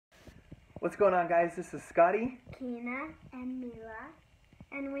What's going on, guys? This is Scotty, Kina, and Mila,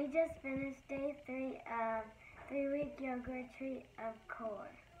 and we just finished day 3 of 3-week yoga retreat of core.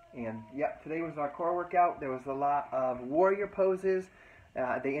 and yep, today was our core workout. There was a lot of warrior poses.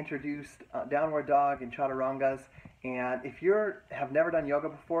 They introduced downward dog and chaturangas, and if you have never done yoga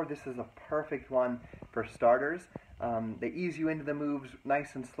before, this is a perfect one for starters. They ease you into the moves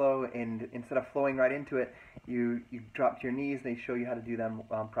nice and slow, and instead of flowing right into it, you drop to your knees. They show you how to do them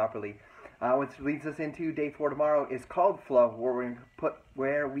properly. Which leads us into day 4 tomorrow is called Flow,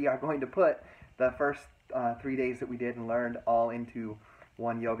 where we are going to put the first 3 days that we did and learned all into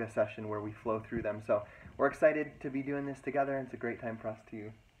one yoga session where we flow through them. So we're excited to be doing this together, and it's a great time for us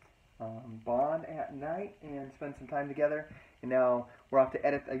to bond at night and spend some time together. And now we're off to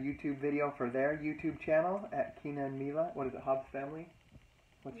edit a YouTube video for their YouTube channel at Kina and Mila. What is it, Hobbs Family?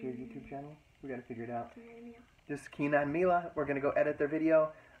 What's your YouTube channel? We got to figure it out. Just Kina and Mila. We're going to go edit their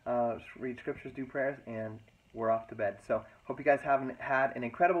video, read scriptures, do prayers, and we're off to bed. So hope you guys have had an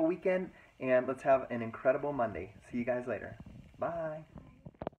incredible weekend, and let's have an incredible Monday. See you guys later. Bye.